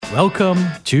Welcome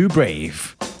to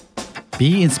Brave.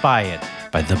 Be inspired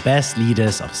by the best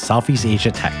leaders of Southeast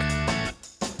Asia tech.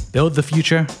 Build the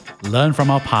future, learn from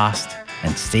our past,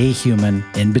 and stay human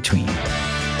in between.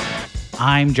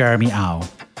 I'm Jeremy Au,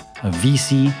 a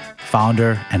VC,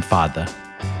 founder, and father.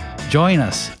 Join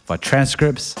us for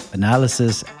transcripts,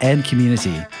 analysis, and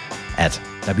community at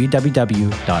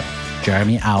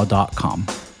www.jeremyau.com.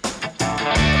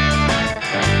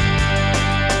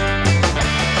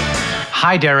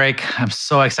 Hi, Derek. I'm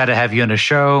so excited to have you on the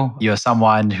show. You're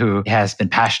someone who has been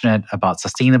passionate about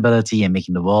sustainability and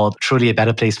making the world truly a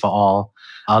better place for all.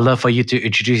 I'd love for you to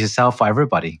introduce yourself for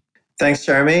everybody. Thanks,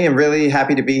 Jeremy. I'm really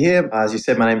happy to be here. As you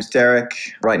said, my name's Derek.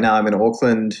 Right now, I'm in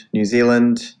Auckland, New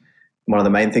Zealand. One of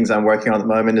the main things I'm working on at the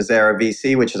moment is Aera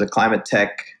VC, which is a climate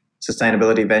tech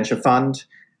sustainability venture fund.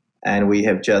 And we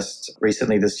have just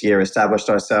recently this year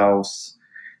established ourselves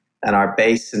and our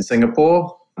base in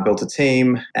Singapore, built a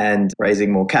team and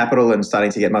raising more capital and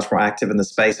starting to get much more active in the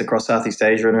space across Southeast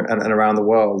Asia and around the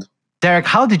world. Derek,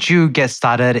 how did you get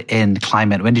started in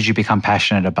climate? When did you become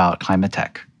passionate about climate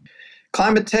tech?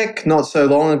 Climate tech, not so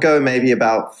long ago, maybe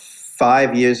about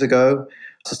 5 years ago.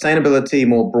 Sustainability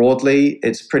more broadly,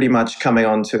 it's pretty much coming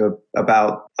on to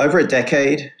about over a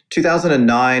decade.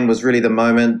 2009 was really the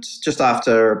moment, just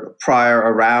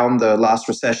around the last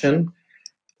recession.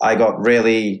 I got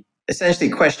really essentially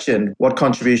questioned what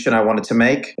contribution I wanted to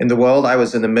make in the world. I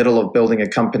was in the middle of building a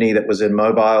company that was in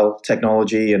mobile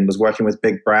technology and was working with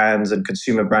big brands and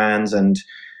consumer brands. And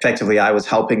effectively, I was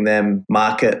helping them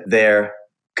market their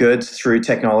goods through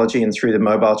technology and through the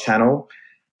mobile channel.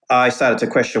 I started to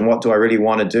question, what do I really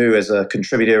want to do as a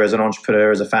contributor, as an entrepreneur,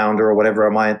 as a founder, or whatever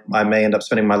I may end up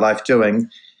spending my life doing.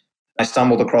 I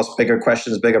stumbled across bigger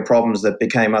questions, bigger problems that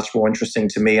became much more interesting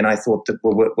to me, and I thought that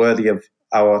were worthy of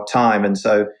our time. And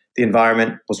so the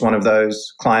environment was one of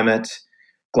those: climate,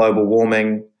 global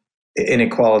warming,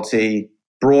 inequality,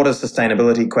 broader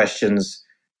sustainability questions,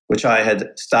 which I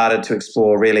had started to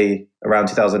explore really around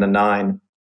 2009.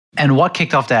 And what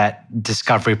kicked off that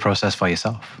discovery process for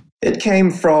yourself? It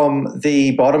came from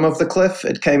the bottom of the cliff.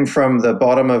 It came from the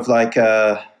bottom of like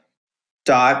a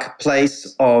dark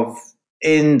place of,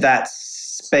 in that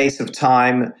space of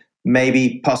time,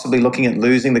 maybe possibly looking at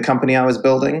losing the company I was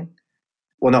building.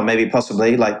 Well, not maybe,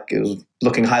 possibly, like it was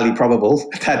looking highly probable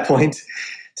at that point.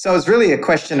 So it's really a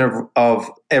question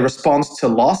of a response to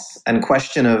loss and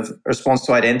question of response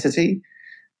to identity.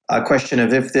 A question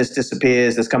of, if this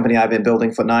disappears, this company I've been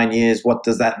building for 9 years, what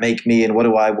does that make me and what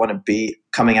do I want to be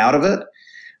coming out of it?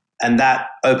 And that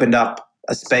opened up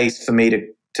a space for me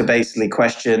to basically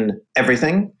question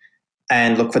everything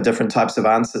and look for different types of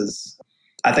answers.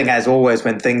 I think, as always,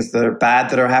 when things that are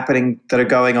bad that are happening, that are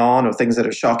going on, or things that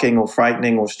are shocking or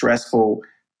frightening or stressful,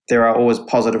 there are always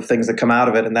positive things that come out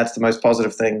of it. And that's the most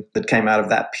positive thing that came out of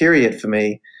that period for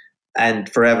me, and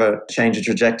forever changed the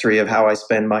trajectory of how I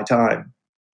spend my time.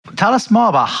 Tell us more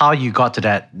about how you got to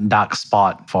that dark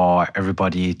spot for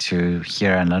everybody to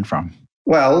hear and learn from.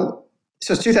 Well,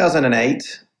 so it's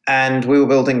 2008, and we were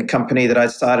building a company that I'd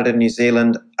started in New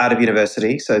Zealand out of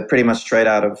university, so pretty much straight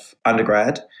out of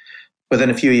undergrad. Within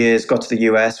a few years, got to the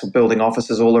US, we're building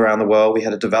offices all around the world. We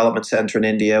had a development center in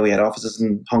India. We had offices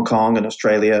in Hong Kong and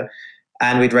Australia.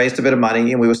 And we'd raised a bit of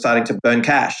money, and we were starting to burn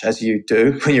cash, as you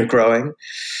do when you're growing.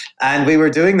 And we were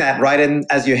doing that right in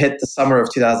as you hit the summer of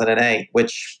 2008,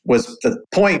 which was the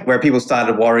point where people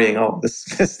started worrying, oh,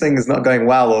 this thing is not going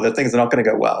well, or the things are not going to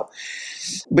go well.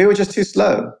 We were just too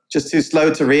slow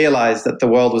to realize that the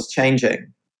world was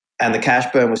changing and the cash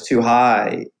burn was too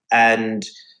high. And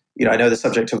I know the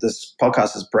subject of this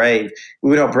podcast is brave. We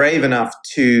were not brave enough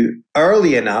to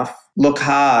early enough look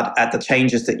hard at the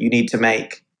changes that you need to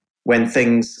make when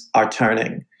things are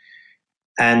turning.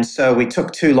 And so we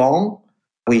took too long.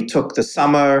 We took the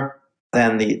summer,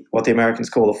 then what the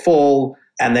Americans call the fall,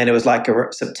 and then it was like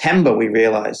September we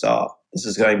realized, oh, this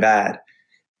is going bad.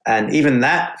 And even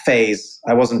that phase,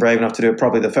 I wasn't brave enough to do it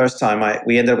probably the first time.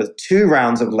 We ended up with 2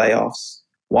 rounds of layoffs,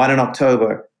 one in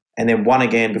October and then one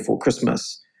again before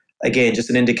Christmas. Again, just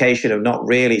an indication of not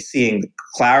really seeing the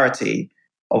clarity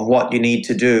of what you need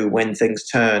to do when things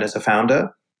turn as a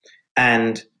founder,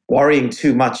 and worrying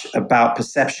too much about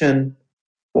perception,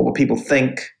 what will people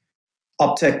think,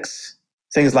 optics,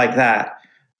 things like that.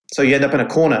 So you end up in a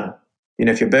corner.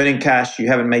 If you're burning cash, you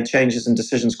haven't made changes and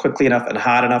decisions quickly enough and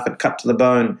hard enough and cut to the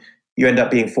bone, you end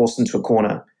up being forced into a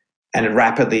corner, and it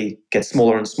rapidly gets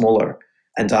smaller and smaller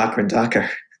and darker and darker.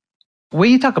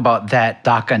 When you talk about that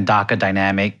darker and darker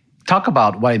dynamic, talk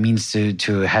about what it means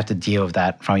to have to deal with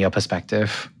that from your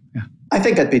perspective. Yeah. I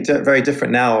think that'd be very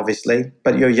different now, obviously,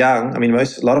 but you're young. I mean, a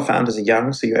lot of founders are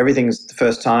young, so everything's the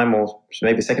first time or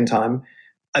maybe second time.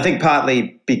 I think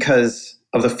partly because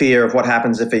of the fear of what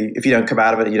happens if you don't come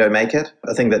out of it and you don't make it.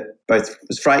 I think that both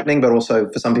was frightening, but also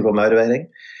for some people motivating.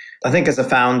 I think as a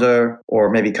founder or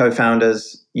maybe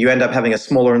co-founders, you end up having a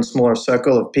smaller and smaller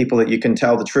circle of people that you can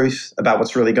tell the truth about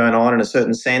what's really going on in a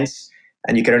certain sense.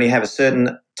 And you can only have a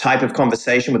certain type of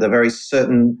conversation with a very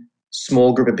certain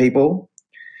small group of people.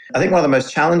 I think one of the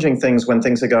most challenging things when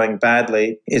things are going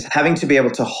badly is having to be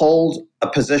able to hold a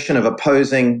position of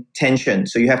opposing tension.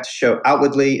 So you have to show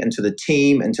outwardly and to the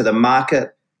team and to the market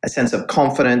a sense of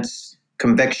confidence,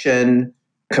 conviction,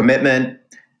 commitment.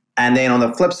 And then on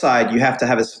the flip side, you have to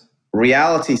have this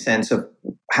reality sense of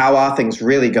how are things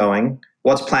really going?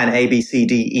 What's plan A, B, C,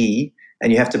 D, E?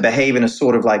 And you have to behave in a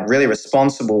sort of like really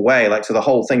responsible way, like so the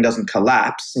whole thing doesn't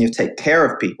collapse and you take care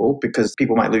of people because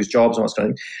people might lose jobs and what's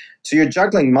going on. So you're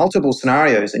juggling multiple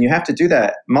scenarios and you have to do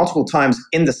that multiple times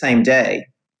in the same day.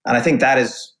 And I think that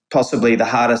is possibly the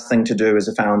hardest thing to do as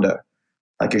a founder.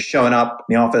 Like you're showing up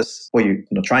in the office, or you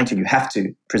have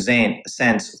to present a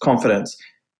sense of confidence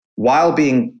while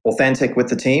being authentic with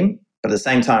the team. But at the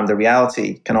same time, the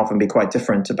reality can often be quite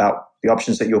different about the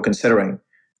options that you're considering,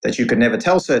 that you could never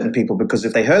tell certain people because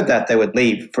if they heard that, they would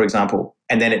leave, for example,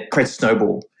 and then it creates a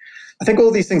snowball. I think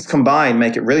all these things combined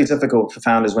make it really difficult for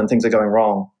founders when things are going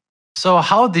wrong. So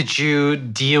how did you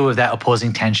deal with that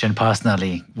opposing tension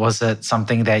personally? Was it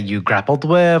something that you grappled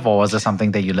with, or was it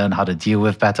something that you learned how to deal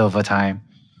with better over time?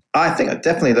 I think I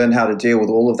definitely learned how to deal with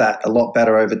all of that a lot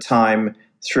better over time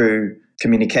through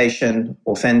communication,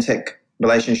 authentic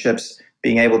relationships,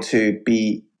 being able to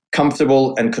be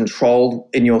comfortable and controlled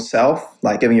in yourself,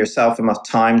 like giving yourself enough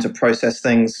time to process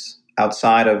things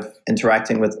outside of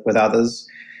interacting with others.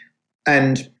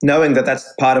 And knowing that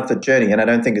that's part of the journey. And I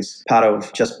don't think it's part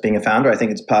of just being a founder. I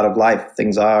think it's part of life.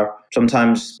 Things are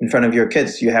sometimes in front of your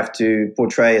kids, you have to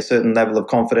portray a certain level of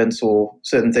confidence or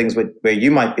certain things where you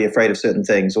might be afraid of certain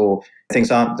things or things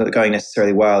aren't going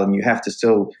necessarily well. And you have to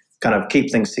still kind of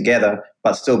keep things together,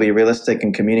 but still be realistic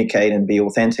and communicate and be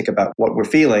authentic about what we're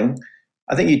feeling.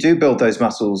 I think you do build those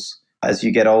muscles as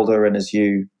you get older and as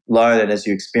you learn and as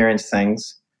you experience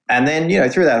things. And then,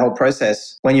 through that whole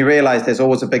process, when you realize there's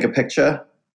always a bigger picture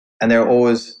and there are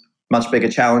always much bigger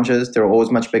challenges, there are always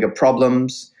much bigger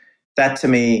problems, that to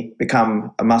me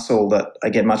become a muscle that I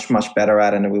get much, much better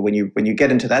at. And when you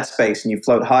get into that space and you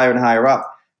float higher and higher up,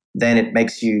 then it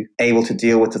makes you able to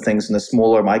deal with the things in a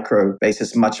smaller micro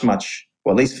basis much, much,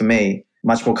 well, at least for me,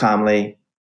 much more calmly,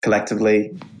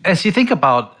 collectively. As you think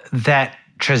about that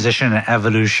transition and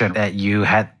evolution that you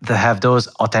had to have those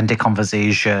authentic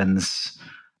conversations,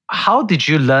 how did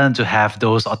you learn to have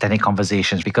those authentic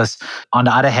conversations? Because on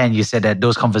the other hand, you said that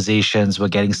those conversations were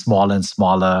getting smaller and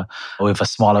smaller with a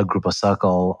smaller group or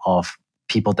circle of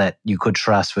people that you could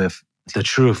trust with the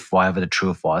truth, whatever the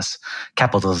truth was,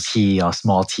 capital T or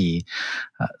small t.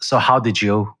 So how did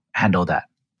you handle that?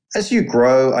 As you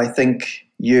grow, I think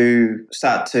you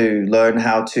start to learn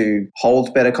how to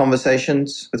hold better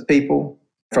conversations with people.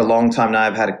 For a long time now,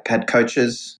 I've had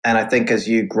coaches. And I think as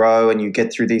you grow and you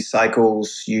get through these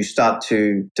cycles, you start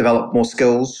to develop more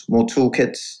skills, more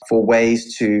toolkits for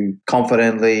ways to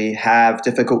confidently have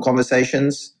difficult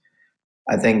conversations.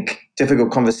 I think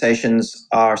difficult conversations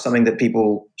are something that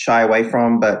people shy away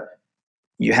from, but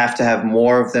you have to have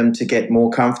more of them to get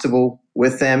more comfortable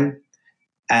with them.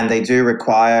 And they do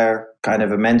require kind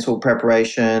of a mental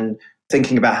preparation,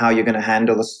 thinking about how you're going to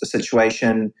handle the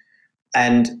situation.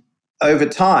 And over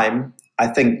time, I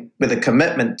think with a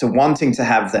commitment to wanting to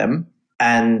have them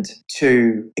and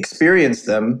to experience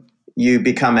them, you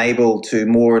become able to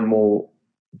more and more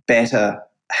better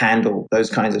handle those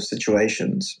kinds of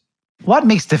situations. What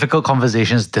makes difficult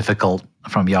conversations difficult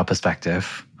from your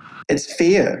perspective? It's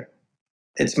fear.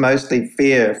 It's mostly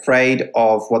fear, afraid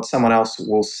of what someone else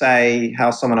will say,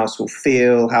 how someone else will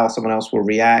feel, how someone else will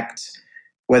react,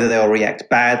 whether they'll react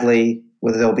badly,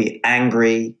 whether they'll be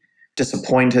angry,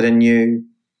 disappointed in you,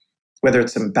 whether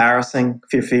it's embarrassing,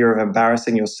 fear of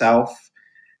embarrassing yourself.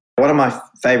 One of my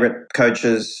favorite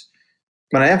coaches,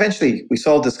 when we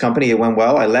sold this company, it went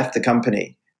well. I left the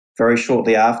company very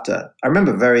shortly after. I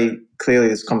remember very clearly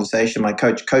this conversation, my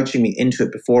coach coaching me into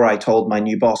it before I told my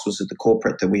new boss was at the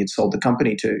corporate that we had sold the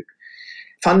company to.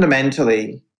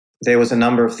 Fundamentally, there was a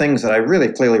number of things that I really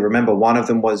clearly remember. One of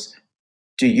them was,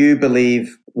 do you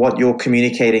believe what you're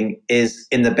communicating is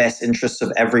in the best interests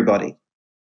of everybody?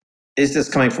 Is this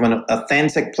coming from an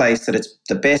authentic place that it's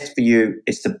the best for you,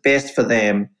 it's the best for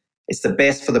them, it's the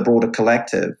best for the broader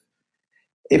collective?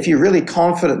 If you really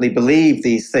confidently believe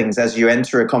these things as you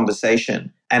enter a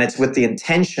conversation, and it's with the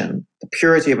intention, the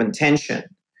purity of intention,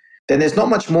 then there's not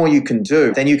much more you can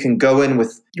do. Then you can go in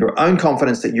with your own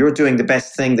confidence that you're doing the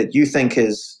best thing that you think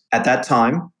is at that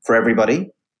time for everybody.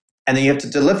 And then you have to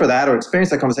deliver that or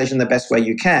experience that conversation the best way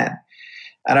you can.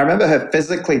 And I remember her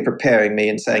physically preparing me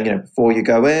and saying, before you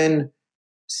go in,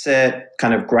 sit,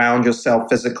 kind of ground yourself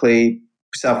physically,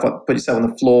 put yourself on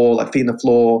the floor, like feet on the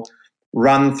floor,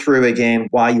 run through again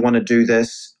why you want to do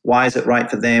this. Why is it right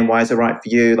for them? Why is it right for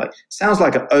you? Like, sounds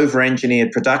like an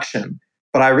over-engineered production.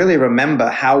 But I really remember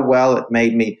how well it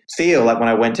made me feel like when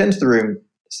I went into the room,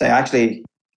 say, actually,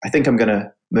 I think I'm going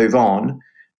to move on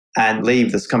and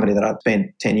leave this company that I've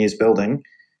spent 10 years building.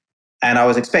 And I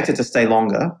was expected to stay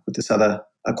longer with this other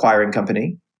acquiring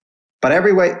company. But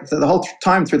the whole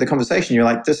time through the conversation, you're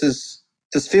like,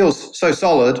 this feels so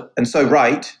solid and so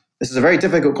right. This is a very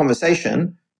difficult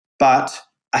conversation, but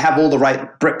I have all the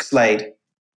right bricks laid.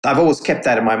 I've always kept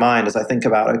that in my mind as I think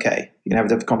about, okay, you can have a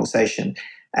different conversation.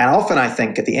 And often I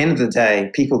think at the end of the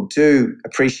day, people do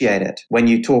appreciate it when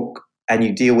you talk and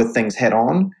you deal with things head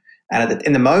on. And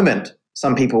in the moment,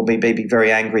 some people may be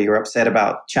very angry or upset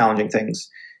about challenging things.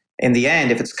 In the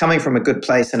end, if it's coming from a good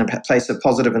place and a place of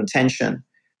positive intention,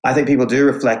 I think people do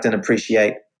reflect and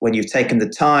appreciate when you've taken the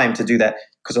time to do that,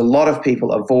 because a lot of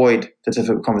people avoid the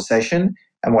difficult conversation.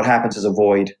 And what happens is a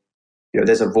void.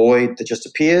 There's a void that just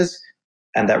appears,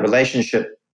 and that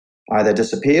relationship either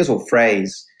disappears or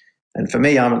frays. And for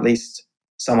me, I'm at least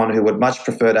someone who would much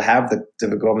prefer to have the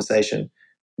difficult conversation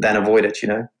than avoid it,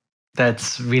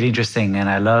 That's really interesting. And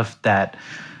I love that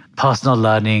personal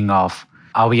learning of,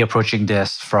 are we approaching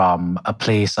this from a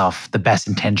place of the best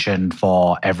intention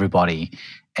for everybody,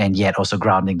 and yet also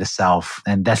grounding the self?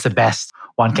 And that's the best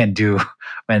one can do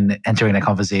when entering a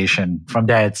conversation. From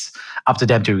there, it's up to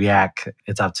them to react.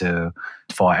 It's up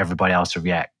for everybody else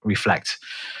to reflect.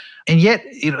 And yet,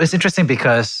 it's interesting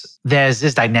because there's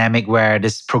this dynamic where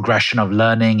this progression of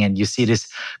learning, and you see these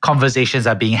conversations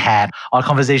are being had, or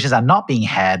conversations are not being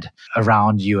had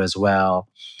around you as well.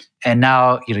 And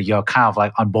now, you're kind of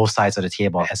like on both sides of the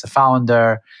table as a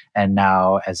founder and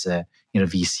now as a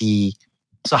VC.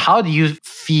 So how do you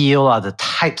feel are the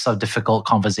types of difficult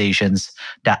conversations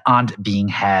that aren't being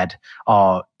had,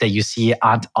 or that you see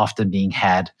aren't often being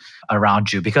had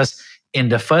around you? Because in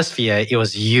the first sphere, it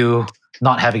was you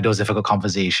not having those difficult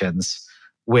conversations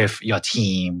with your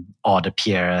team or the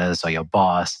peers or your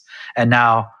boss. And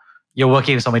now you're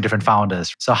working with so many different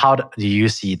founders. So how do you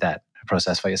see that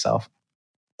process for yourself?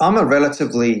 I'm a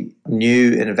relatively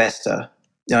new investor.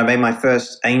 I made my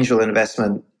first angel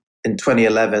investment in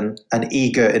 2011, an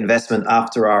eager investment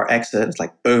after our exit. It's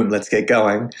like, boom, let's get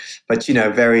going. But,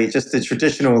 very just the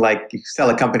traditional, like you sell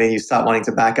a company, you start wanting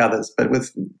to back others, but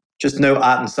with just no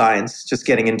art and science, just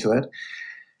getting into it.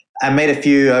 I made a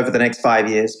few over the next 5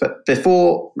 years, but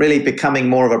before really becoming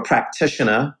more of a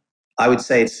practitioner, I would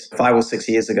say it's 5 or 6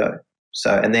 years ago.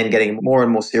 So, and then getting more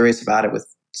and more serious about it with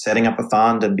setting up a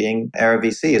fund and being Era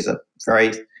VC is a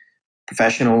very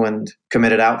professional and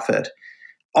committed outfit.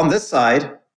 On this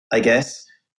side, I guess,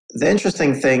 the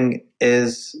interesting thing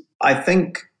is I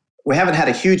think we haven't had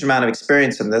a huge amount of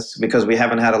experience in this because we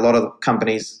haven't had a lot of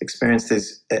companies experience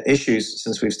these issues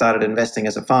since we've started investing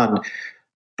as a fund.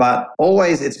 But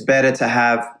always it's better to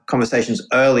have conversations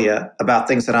earlier about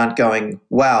things that aren't going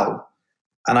well.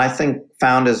 And I think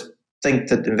founders think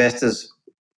that investors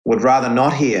would rather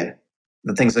not hear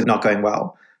that things are not going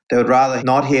well. They would rather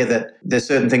not hear that there's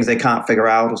certain things they can't figure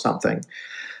out or something.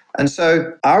 And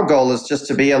so our goal is just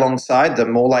to be alongside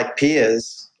them, more like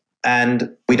peers.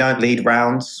 And we don't lead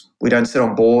rounds. We don't sit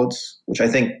on boards, which I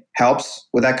think helps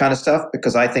with that kind of stuff,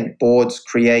 because I think boards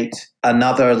create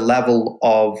another level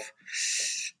of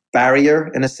barrier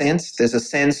in a sense. There's a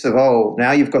sense of,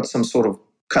 now you've got some sort of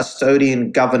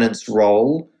custodian governance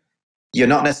role. You're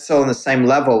not necessarily on the same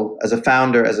level as a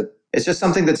founder, it's just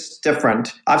something that's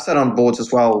different. I've sat on boards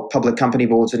as well, public company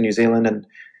boards in New Zealand, and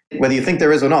whether you think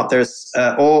there is or not, there's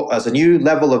a new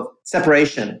level of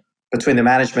separation between the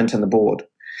management and the board.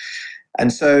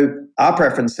 And so our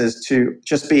preference is to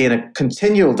just be in a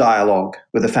continual dialogue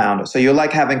with the founder. So you're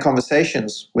like having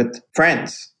conversations with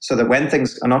friends, so that when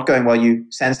things are not going well, you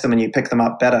sense them and you pick them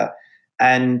up better,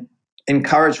 and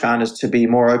encourage founders to be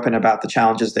more open about the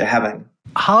challenges they're having.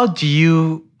 How do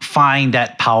you find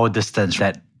that power distance,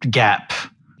 that gap,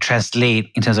 translate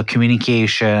in terms of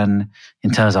communication,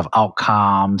 in terms of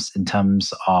outcomes, in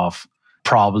terms of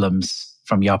problems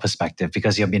from your perspective?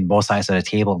 Because you've been both sides of the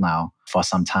table now for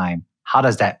some time. How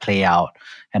does that play out,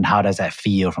 and how does that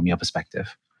feel from your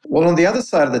perspective? Well, on the other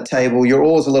side of the table, you're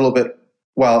always a little bit,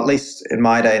 at least in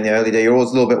my day, in the early day, you're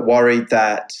always a little bit worried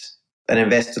that an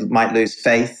investor might lose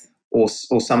faith or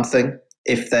something.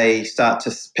 if they start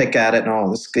to pick at it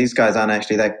and, these guys aren't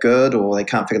actually that good or they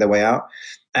can't figure their way out.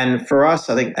 And for us,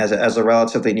 I think as a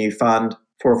relatively new fund,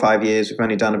 4 or 5 years, we've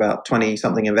only done about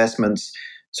 20-something investments.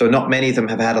 So not many of them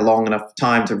have had a long enough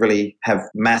time to really have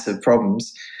massive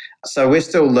problems. So we're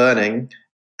still learning.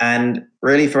 And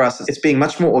really for us, it's being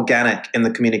much more organic in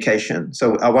the communication.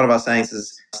 So one of our sayings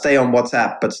is stay on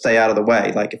WhatsApp, but stay out of the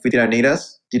way. Like if you don't need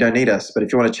us, you don't need us. But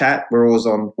if you want to chat, we're always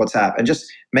on WhatsApp. And just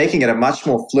making it a much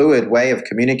more fluid way of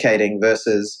communicating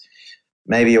versus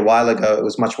maybe a while ago, it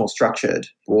was much more structured,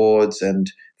 boards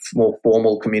and more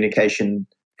formal communication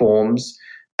forms.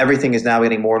 Everything is now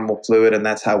getting more and more fluid, and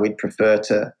that's how we'd prefer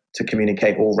to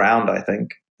communicate all round, I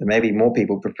think. And maybe more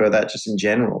people prefer that just in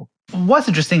general. What's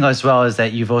interesting as well is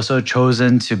that you've also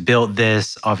chosen to build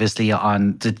this obviously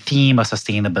on the theme of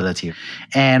sustainability.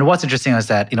 And what's interesting is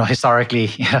that, historically,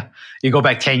 you go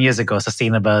back 10 years ago,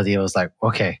 sustainability was like,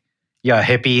 okay, you're a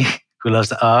hippie who loves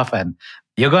the earth and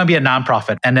you're going to be a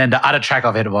nonprofit. And then the other track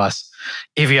of it was,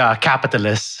 if you're a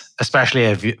capitalist, especially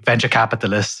a venture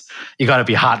capitalist, you got to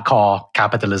be hardcore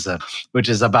capitalism, which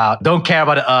is about don't care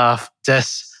about the earth,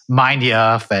 just mind the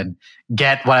earth and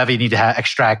get whatever you need to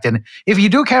extract. And if you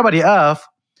do care about the earth,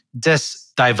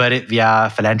 just divert it via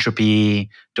philanthropy,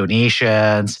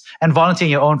 donations, and volunteer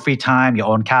in your own free time, your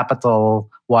own capital,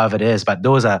 whatever it is. But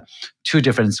those are two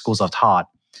different schools of thought.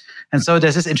 And so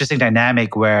there's this interesting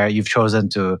dynamic where you've chosen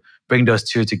to bring those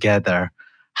two together.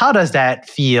 How does that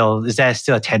feel? Is there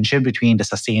still a tension between the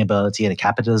sustainability and the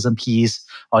capitalism piece?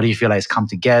 Or do you feel like it's come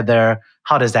together?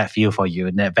 How does that feel for you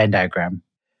in that Venn diagram?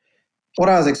 What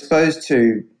I was exposed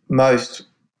to most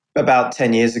about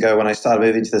 10 years ago when I started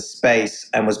moving to this space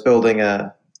and was building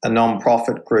a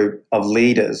non-profit group of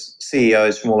leaders,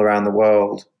 CEOs from all around the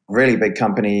world, really big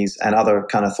companies and other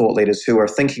kind of thought leaders who are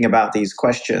thinking about these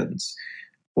questions,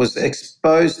 was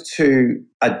exposed to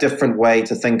a different way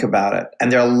to think about it.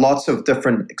 And there are lots of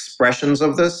different expressions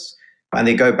of this, and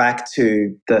they go back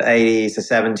to the 80s, the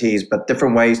 70s, but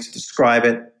different ways to describe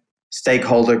it.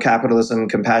 Stakeholder capitalism,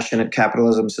 compassionate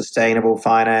capitalism, sustainable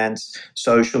finance,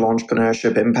 social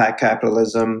entrepreneurship, impact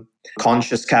capitalism,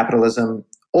 conscious capitalism,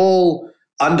 all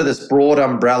under this broad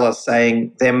umbrella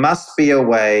saying there must be a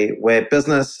way where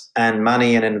business and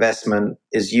money and investment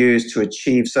is used to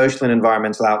achieve social and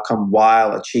environmental outcome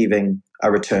while achieving a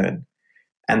return.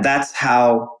 And that's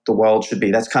how the world should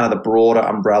be. That's kind of the broader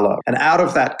umbrella. And out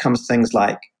of that comes things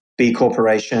like B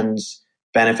corporations,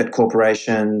 benefit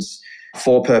corporations,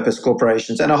 for-purpose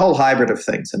corporations, and a whole hybrid of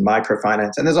things, and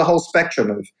microfinance. And there's a whole spectrum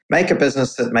of make a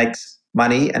business that makes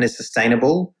money and is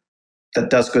sustainable, that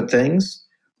does good things,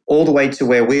 all the way to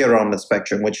where we are on the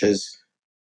spectrum, which is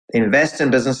invest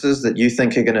in businesses that you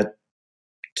think are going to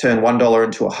turn $1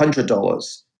 into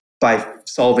 $100 by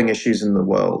solving issues in the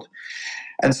world.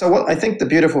 And so what I think the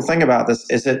beautiful thing about this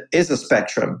is it is a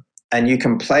spectrum, and you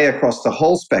can play across the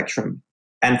whole spectrum.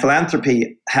 And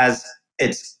philanthropy has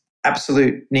its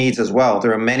absolute needs as well.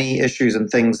 There are many issues and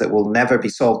things that will never be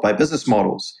solved by business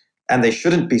models, and they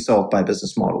shouldn't be solved by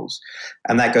business models.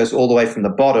 And that goes all the way from the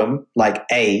bottom, like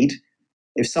aid.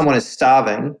 If someone is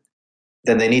starving,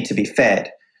 then they need to be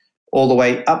fed, all the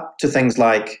way up to things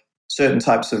like certain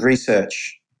types of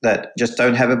research that just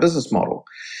don't have a business model.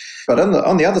 But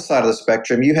on the other side of the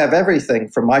spectrum, you have everything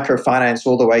from microfinance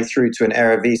all the way through to an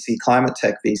era VC, climate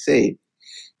tech VC.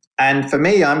 And for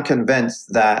me, I'm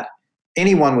convinced that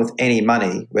anyone with any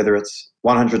money, whether it's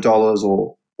 $100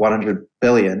 or $100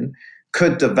 billion,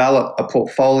 could develop a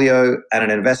portfolio and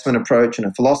an investment approach and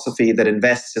a philosophy that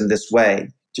invests in this way.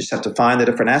 Just have to find the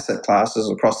different asset classes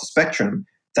across the spectrum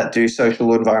that do social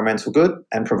or environmental good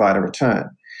and provide a return.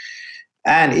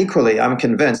 And equally, I'm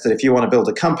convinced that if you want to build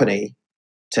a company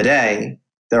today,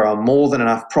 there are more than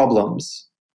enough problems,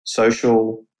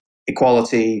 social,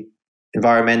 equality,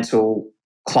 environmental,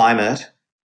 climate,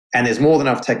 and there's more than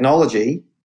enough technology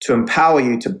to empower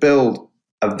you to build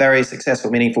a very successful,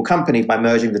 meaningful company by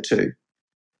merging the two.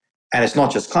 And it's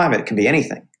not just climate, it can be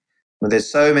anything. But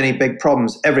there's so many big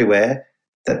problems everywhere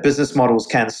that business models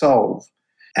can solve.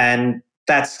 And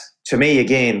that's, to me,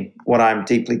 again, what I'm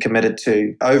deeply committed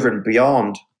to over and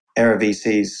beyond Era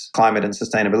VC's climate and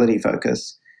sustainability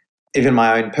focus. Even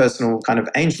my own personal kind of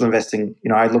angel investing,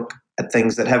 I look at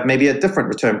things that have maybe a different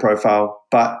return profile,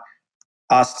 but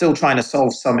are still trying to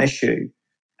solve some issue.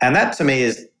 And that, to me,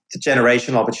 is the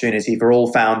generational opportunity for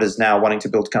all founders now wanting to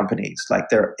build companies. Like,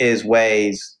 there is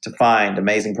ways to find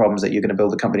amazing problems that you're going to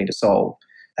build a company to solve.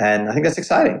 And I think that's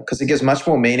exciting because it gives much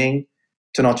more meaning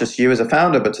to not just you as a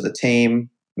founder, but to the team,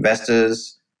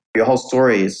 investors. Your whole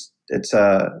story it's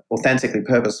authentically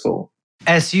purposeful.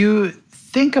 As you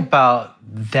think about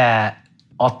that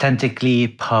authentically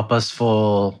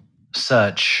purposeful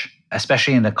search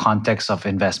especially in the context of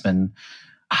investment,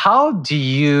 how do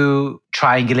you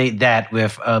triangulate that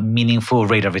with a meaningful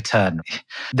rate of return?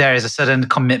 There is a certain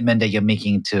commitment that you're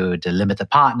making to the limited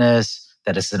partners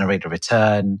that is in a rate of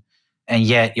return. And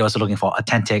yet you're also looking for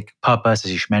authentic purpose,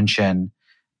 as you mentioned,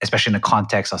 especially in the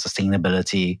context of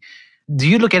sustainability. Do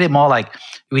you look at it more like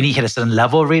we need to hit a certain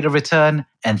level rate of return,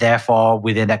 and therefore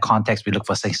within that context, we look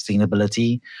for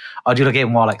sustainability? Or do you look at it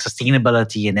more like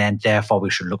sustainability and then therefore we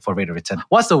should look for rate of return?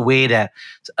 What's the way that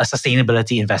a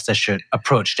sustainability investor should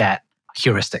approach that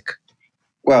heuristic?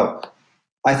 Well,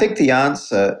 I think the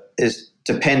answer is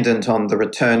dependent on the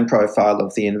return profile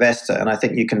of the investor. And I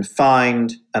think you can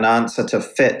find an answer to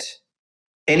fit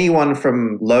anyone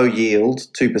from low yield,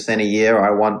 2% a year, I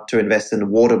want to invest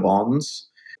in water bonds,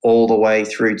 all the way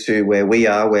through to where we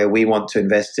are, where we want to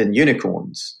invest in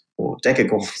unicorns or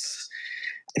decacorns.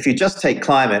 If you just take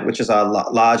climate, which is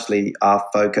largely our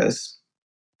focus,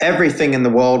 everything in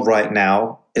the world right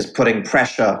now is putting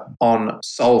pressure on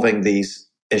solving these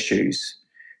issues,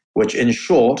 which in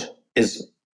short is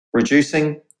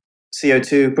reducing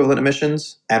CO2 equivalent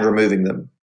emissions and removing them.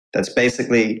 That's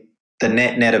basically the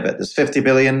net of it. There's 50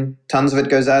 billion tons of it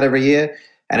goes out every year,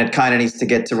 and it kind of needs to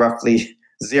get to roughly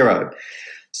zero.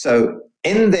 So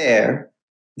in there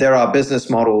are business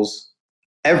models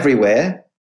everywhere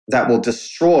that will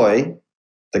destroy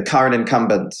the current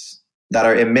incumbents that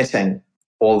are emitting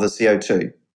all the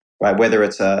CO2, right? Whether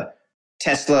it's a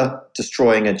Tesla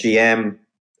destroying a GM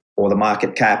or the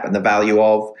market cap and the value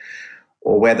of,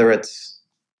 or whether it's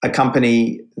a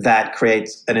company that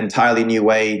creates an entirely new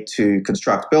way to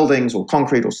construct buildings or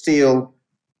concrete or steel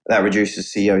that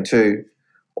reduces CO2,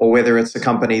 or whether it's a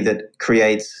company that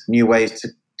creates new ways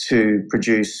to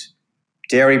produce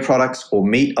dairy products or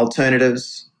meat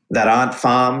alternatives that aren't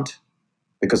farmed,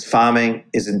 because farming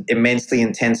is immensely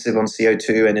intensive on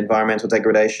CO2 and environmental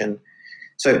degradation.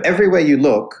 So everywhere you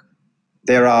look,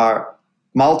 there are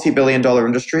multi-billion-dollar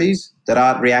industries that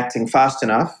aren't reacting fast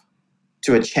enough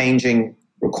to a changing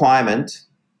requirement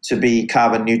to be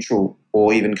carbon neutral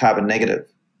or even carbon negative.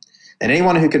 And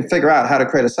anyone who can figure out how to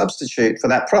create a substitute for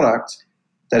that product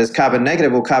that is carbon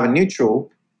negative or carbon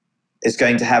neutral is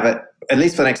going to have, at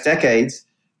least for the next decades,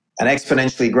 an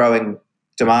exponentially growing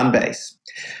demand base.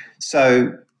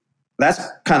 So that's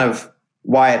kind of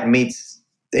why it meets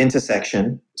the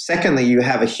intersection. Secondly, you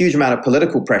have a huge amount of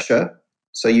political pressure.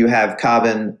 So you have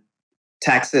carbon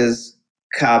taxes,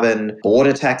 carbon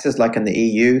border taxes, like in the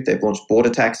EU. They've launched border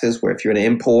taxes where if you're going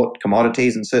to import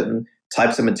commodities and certain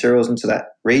types of materials into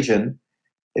that region,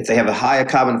 if they have a higher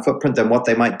carbon footprint than what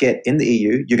they might get in the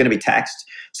EU, you're going to be taxed.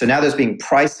 So now there's being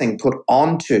pricing put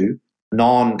onto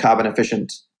non-carbon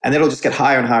efficient, and it'll just get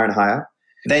higher and higher and higher.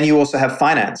 Then you also have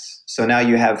finance. So now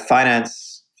you have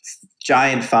finance,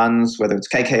 giant funds, whether it's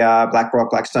KKR,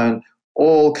 BlackRock, Blackstone,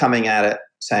 all coming at it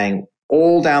saying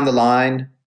all down the line,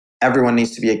 everyone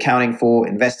needs to be accounting for,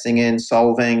 investing in,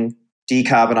 solving,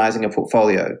 decarbonizing a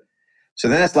portfolio. So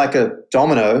then it's like a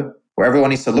domino where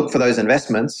everyone needs to look for those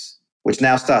investments, which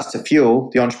now starts to fuel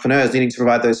the entrepreneurs needing to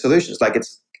provide those solutions. Like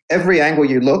it's every angle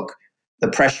you look, the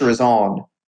pressure is on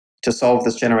to solve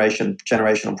this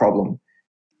generational problem.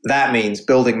 That means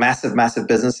building massive, massive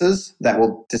businesses that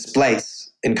will displace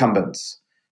incumbents.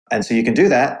 And so you can do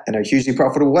that in a hugely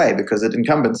profitable way because the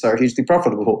incumbents are hugely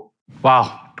profitable.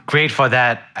 Wow. Great for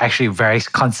that actually very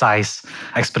concise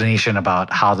explanation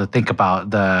about how to think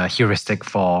about the heuristic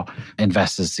for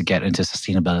investors to get into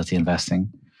sustainability investing.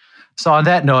 So on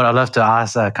that note, I'd love to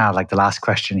ask kind of like the last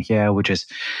question here, which is,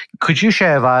 could you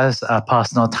share with us a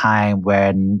personal time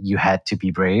when you had to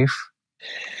be brave?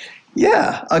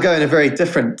 Yeah, I'll go in a very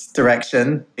different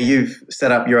direction. You've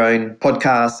set up your own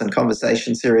podcast and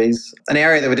conversation series. An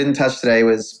area that we didn't touch today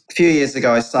was a few years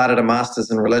ago, I started a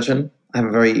master's in religion. I have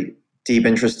a very deep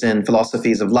interest in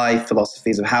philosophies of life,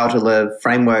 philosophies of how to live,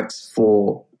 frameworks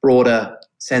for broader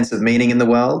sense of meaning in the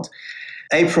world.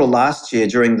 April last year,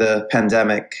 during the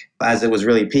pandemic, as it was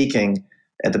really peaking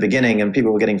at the beginning and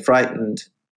people were getting frightened,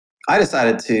 I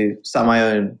decided to start my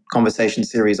own conversation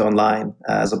series online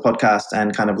as a podcast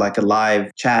and kind of like a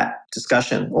live chat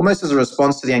discussion, almost as a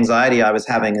response to the anxiety I was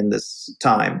having in this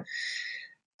time.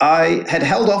 I had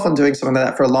held off on doing something like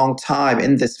that for a long time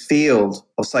in this field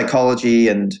of psychology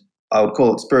and I would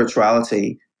call it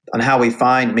spirituality, on how we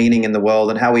find meaning in the world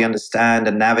and how we understand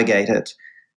and navigate it.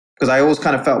 Because I always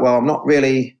kind of felt, well, I'm not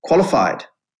really qualified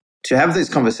to have these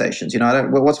conversations.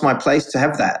 What's my place to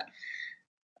have that?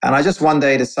 And I just one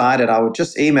day decided I would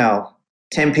just email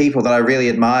 10 people that I really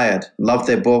admired, loved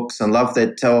their books and loved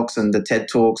their talks and the TED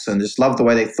Talks and just loved the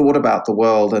way they thought about the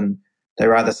world. And they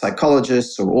were either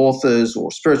psychologists or authors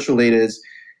or spiritual leaders.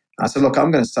 I said, look,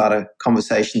 I'm going to start a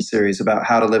conversation series about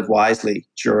how to live wisely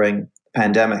during the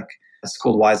pandemic. It's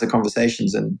called Wiser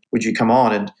Conversations. And would you come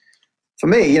on? And for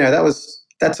me,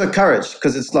 that took courage,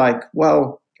 because it's like,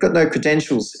 well, you've got no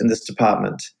credentials in this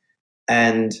department.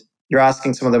 And you're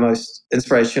asking some of the most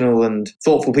inspirational and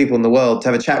thoughtful people in the world to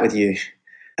have a chat with you.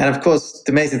 And of course,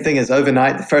 the amazing thing is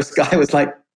overnight, the first guy was like,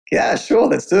 yeah, sure,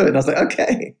 let's do it. And I was like,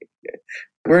 okay,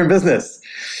 we're in business.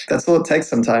 That's all it takes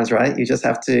sometimes, right? You just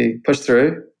have to push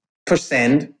through, push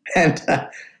send, and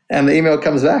the email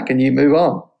comes back and you move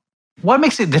on. What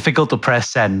makes it difficult to press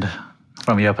send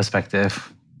from your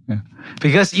perspective? Yeah.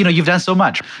 Because, you've done so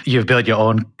much. You've built your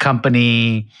own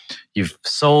company, you've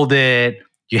sold it,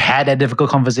 you had that difficult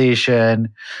conversation,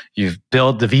 you've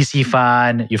built the VC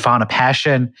fund, you found a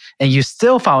passion, and you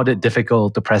still found it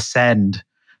difficult to press send.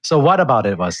 So what about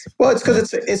it was? Well, it's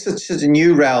because it's a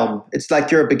new realm. It's like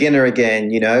you're a beginner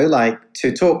again, like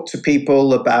to talk to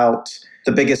people about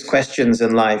the biggest questions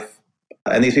in life.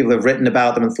 And these people have written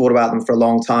about them and thought about them for a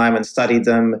long time and studied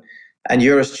them. And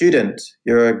you're a student.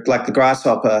 You're like the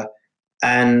grasshopper.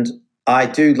 And I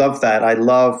do love that. I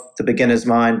love the beginner's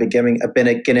mind, becoming a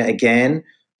beginner again.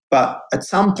 But at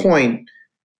some point,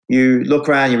 you look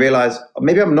around, you realize,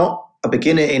 maybe I'm not a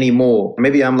beginner anymore.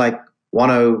 Maybe I'm like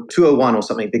 201 or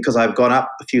something, because I've gone up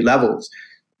a few levels.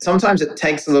 Sometimes it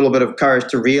takes a little bit of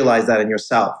courage to realize that in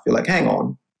yourself. You're like, hang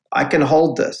on, I can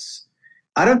hold this.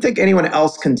 I don't think anyone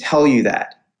else can tell you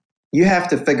that. You have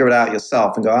to figure it out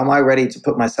yourself and go, am I ready to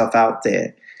put myself out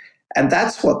there? And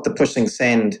that's what the pushing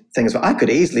send thing is. I could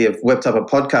easily have whipped up a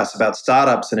podcast about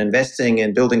startups and investing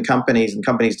and building companies and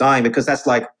companies dying, because that's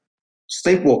like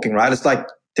sleepwalking, right? It's like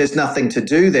there's nothing to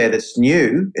do there that's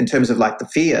new in terms of like the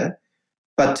fear.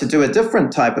 But to do a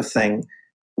different type of thing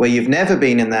where you've never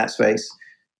been in that space,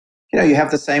 you have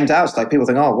the same doubts. Like people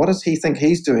think, oh, what does he think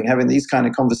he's doing, having these kind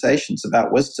of conversations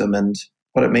about wisdom and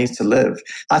what it means to live?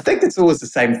 I think it's always the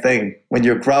same thing when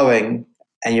you're growing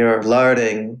and you're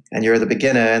learning and you're the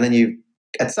beginner. And then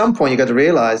at some point, you got to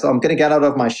realize, oh, I'm going to get out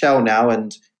of my shell now.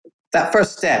 And that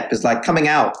first step is like coming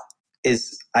out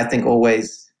is, I think,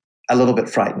 always a little bit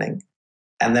frightening.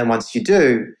 And then once you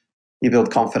do, you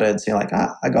build confidence. You're like,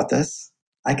 I got this.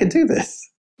 I can do this.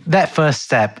 That first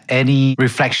step, any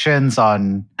reflections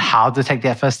on how to take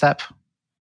that first step?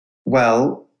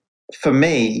 Well, for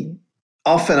me,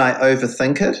 often I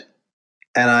overthink it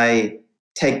and I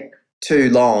take too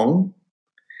long.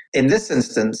 In this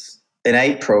instance, in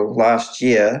April last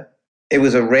year, it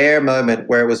was a rare moment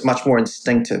where it was much more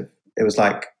instinctive. It was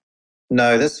like,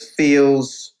 no, this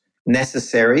feels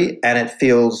necessary and it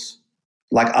feels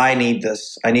like I need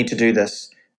this. I need to do this.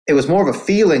 It was more of a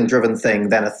feeling-driven thing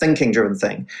than a thinking-driven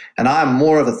thing. And I'm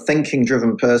more of a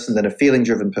thinking-driven person than a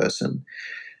feeling-driven person.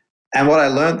 And what I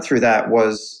learned through that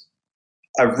was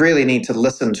I really need to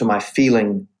listen to my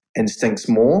feeling instincts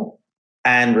more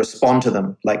and respond to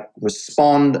them, like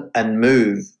respond and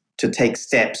move to take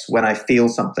steps when I feel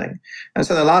something. And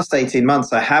so in the last 18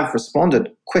 months, I have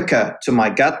responded quicker to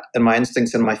my gut and my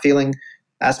instincts and my feeling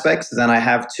aspects than I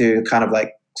have to kind of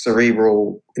like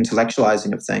cerebral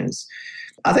intellectualizing of things.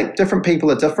 I think different people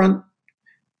are different,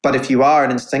 but if you are an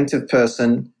instinctive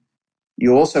person,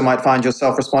 you also might find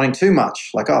yourself responding too much,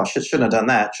 like, oh, shouldn't have done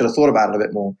that, should have thought about it a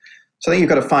bit more. So I think you've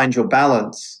got to find your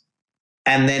balance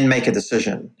and then make a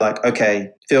decision. Like,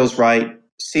 okay, feels right,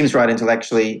 seems right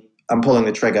intellectually, I'm pulling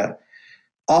the trigger.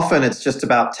 Often it's just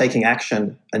about taking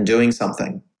action and doing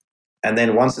something. And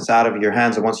then once it's out of your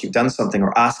hands, or once you've done something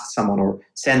or asked someone or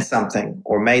sent something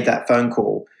or made that phone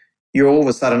call, you're all of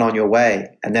a sudden on your way.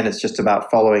 And then it's just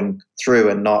about following through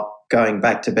and not going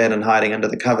back to bed and hiding under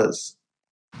the covers.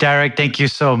 Derek, thank you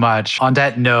so much. On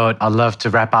that note, I'd love to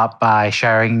wrap up by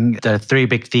sharing the 3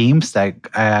 big themes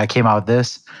that came out of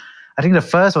this. I think the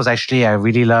first was actually, I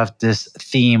really loved this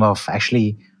theme of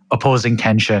actually opposing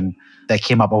tension that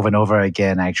came up over and over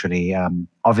again, actually.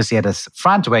 Obviously at the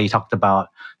front where you talked about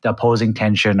the opposing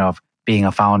tension of being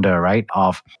a founder, right?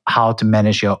 Of how to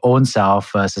manage your own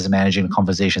self versus managing the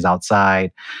conversations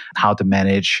outside, how to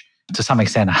manage, to some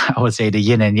extent, I would say the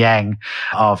yin and yang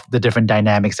of the different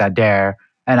dynamics out there.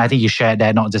 And I think you shared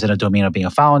that not just in the domain of being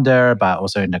a founder, but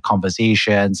also in the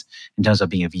conversations in terms of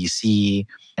being a VC,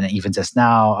 and even just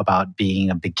now about being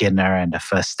a beginner and the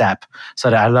first step. So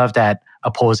that I love that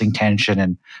opposing tension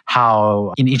and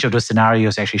how in each of those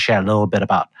scenarios you actually share a little bit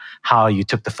about how you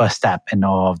took the first step in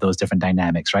all of those different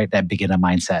dynamics, right? That beginner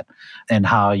mindset and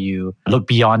how you look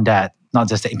beyond that, not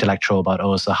just the intellectual, but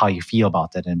also how you feel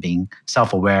about it and being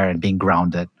self-aware and being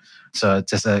grounded. So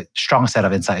just a strong set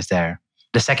of insights there.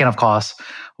 The second, of course,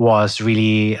 was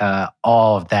really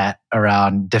all of that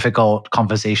around difficult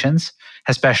conversations,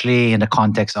 especially in the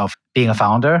context of being a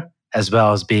founder as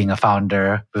well as being a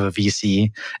founder with a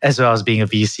VC, as well as being a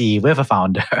VC with a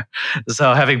founder.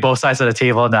 So having both sides of the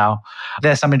table now,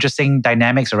 there's some interesting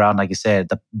dynamics around, like you said,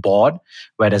 the board,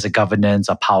 where there's a governance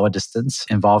or power distance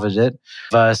involved with it,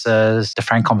 versus the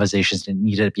frank conversations that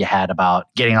needed to be had about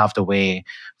getting out of the way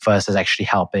versus actually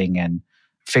helping and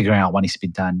figuring out what needs to be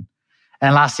done.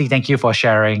 And lastly, thank you for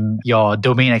sharing your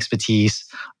domain expertise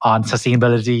on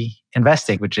sustainability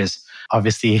investing, which is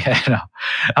obviously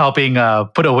helping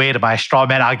put away my straw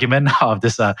man argument of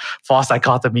this false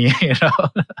dichotomy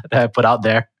that I put out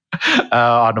there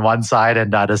on one side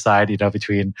and the other side,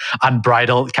 between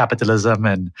unbridled capitalism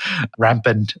and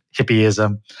rampant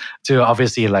hippieism, to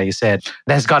obviously, like you said,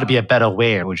 there's got to be a better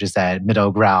way, which is that middle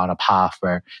ground, a path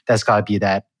where there's got to be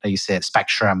that, like you said,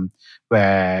 spectrum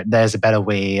where there's a better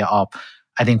way of,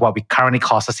 I think, what we currently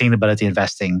call sustainability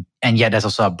investing. And yet there's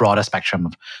also a broader spectrum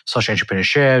of social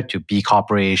entrepreneurship to B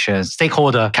corporations,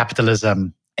 stakeholder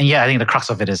capitalism. And yeah, I think the crux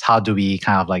of it is how do we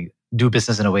kind of like do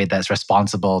business in a way that's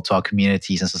responsible to our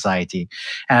communities and society.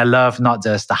 And I love not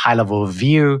just the high level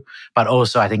view, but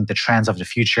also I think the trends of the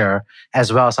future,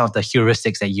 as well as some of the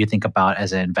heuristics that you think about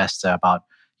as an investor about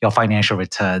your financial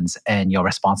returns and your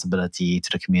responsibility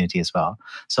to the community as well.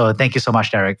 So thank you so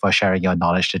much, Derek, for sharing your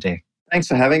knowledge today. Thanks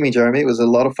for having me, Jeremy. It was a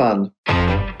lot of fun.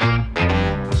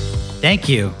 Thank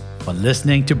you for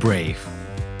listening to Brave.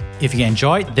 If you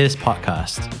enjoyed this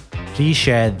podcast, please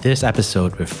share this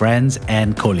episode with friends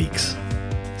and colleagues.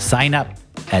 Sign up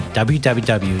at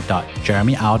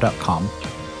www.jeremyau.com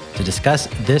to discuss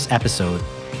this episode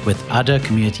with other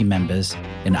community members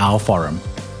in our forum.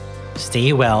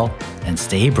 Stay well and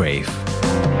stay brave.